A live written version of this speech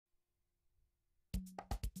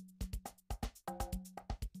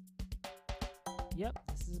Yep,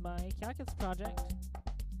 this is my calculus project.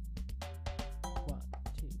 1,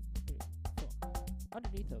 2, 3, 4.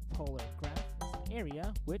 Underneath a polar graph is an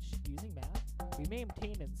area which, using math, we may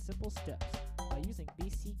obtain in simple steps by using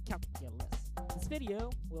basic calculus. This video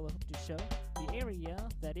will hope to show the area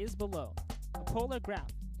that is below. A polar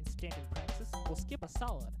graph in standard praxis will skip a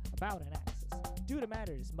solid about an axis due to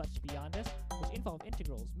matters much beyond us, which involve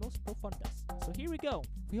integrals most profundus. So here we go.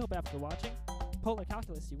 We hope after watching polar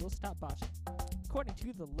calculus you will stop botching. According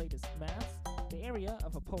to the latest maths, the area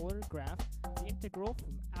of a polar graph is the integral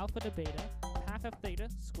from alpha to beta of half of theta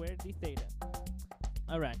squared d theta.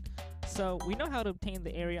 Alright, so we know how to obtain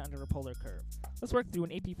the area under a polar curve. Let's work through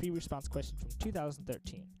an AP free response question from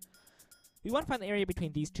 2013. We want to find the area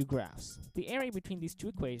between these two graphs. The area between these two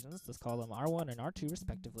equations, let's call them R1 and R2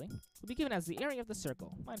 respectively, will be given as the area of the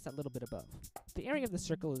circle, minus that little bit above. The area of the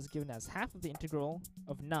circle is given as half of the integral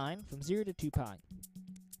of 9 from 0 to 2 pi.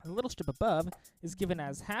 And the little strip above is given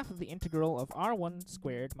as half of the integral of R1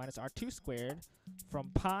 squared minus R2 squared from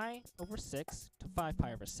pi over 6 to 5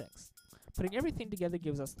 pi over 6. Putting everything together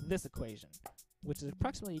gives us this equation, which is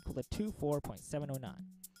approximately equal to 24.709.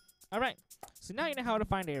 Alright, so now you know how to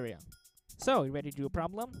find area. So, you ready to do a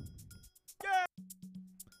problem? Yeah!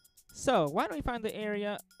 So, why don't we find the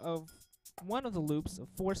area of one of the loops of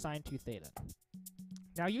 4 sine 2 theta?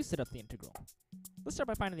 Now you set up the integral. Let's start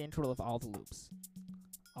by finding the integral of all the loops.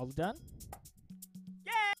 All done?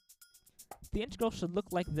 Yeah! The integral should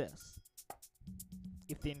look like this.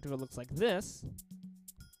 If the integral looks like this,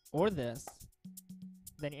 or this,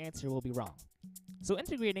 then your answer will be wrong. So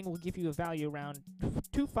integrating will give you a value around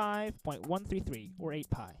 25.133, or 8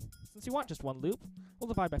 pi. Since you want just one loop, we'll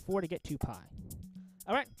divide by 4 to get 2 pi.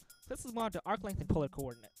 Alright, let's move on to arc length and polar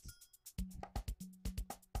coordinates.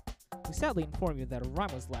 We sadly inform you that a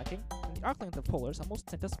rhyme was lacking, and the arc length of polars almost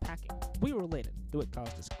sent us packing. We were related, though it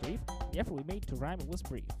caused us grief, and the effort we made to rhyme it was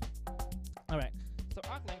brief. Alright, so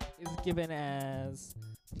arc length is given as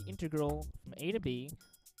the integral from a to b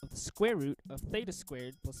of the square root of theta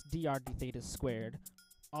squared plus dr d theta squared,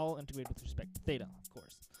 all integrated with respect to theta, of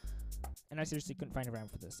course. And I seriously couldn't find a rhyme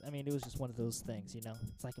for this. I mean, it was just one of those things, you know?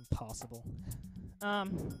 It's like impossible.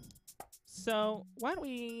 So why don't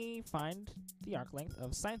we find the arc length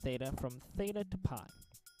of sine theta from theta to pi?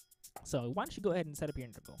 So why don't you go ahead and set up your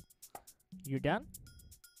integral? You're done?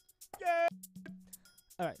 Yeah!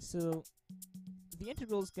 Alright, so the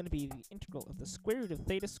integral is going to be the integral of the square root of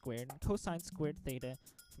theta squared and cosine squared theta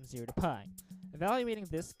from 0 to pi. Evaluating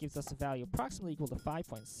this gives us a value approximately equal to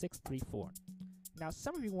 5.634. Now,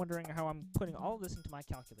 some of you are wondering how I'm putting all of this into my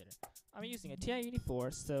calculator. I'm using a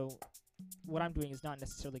TI-84, so what I'm doing is not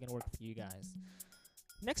necessarily going to work for you guys.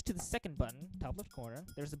 Next to the second button, top left corner,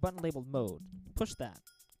 there's a button labeled Mode. Push that.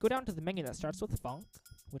 Go down to the menu that starts with Func,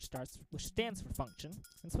 which stands for function,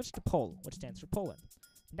 and switch to Pol, which stands for polar.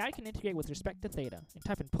 Now you can integrate with respect to theta, and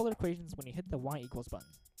type in polar equations when you hit the y equals button.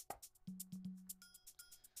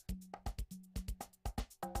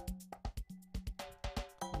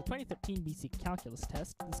 In the 2013 BC calculus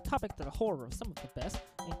test, this topic that a horror of some of the best,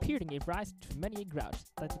 and appeared and gave rise to many a grouch,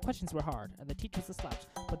 that the questions were hard, and the teachers a slouch.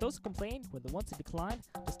 But those who complained were the ones who declined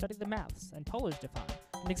to study the maths, and polars defined.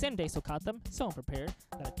 An exam day so caught them, so unprepared,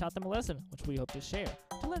 that I taught them a lesson, which we hope to share.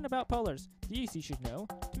 To learn about polars, the UC should know,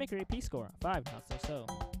 to make your AP score 5 not so.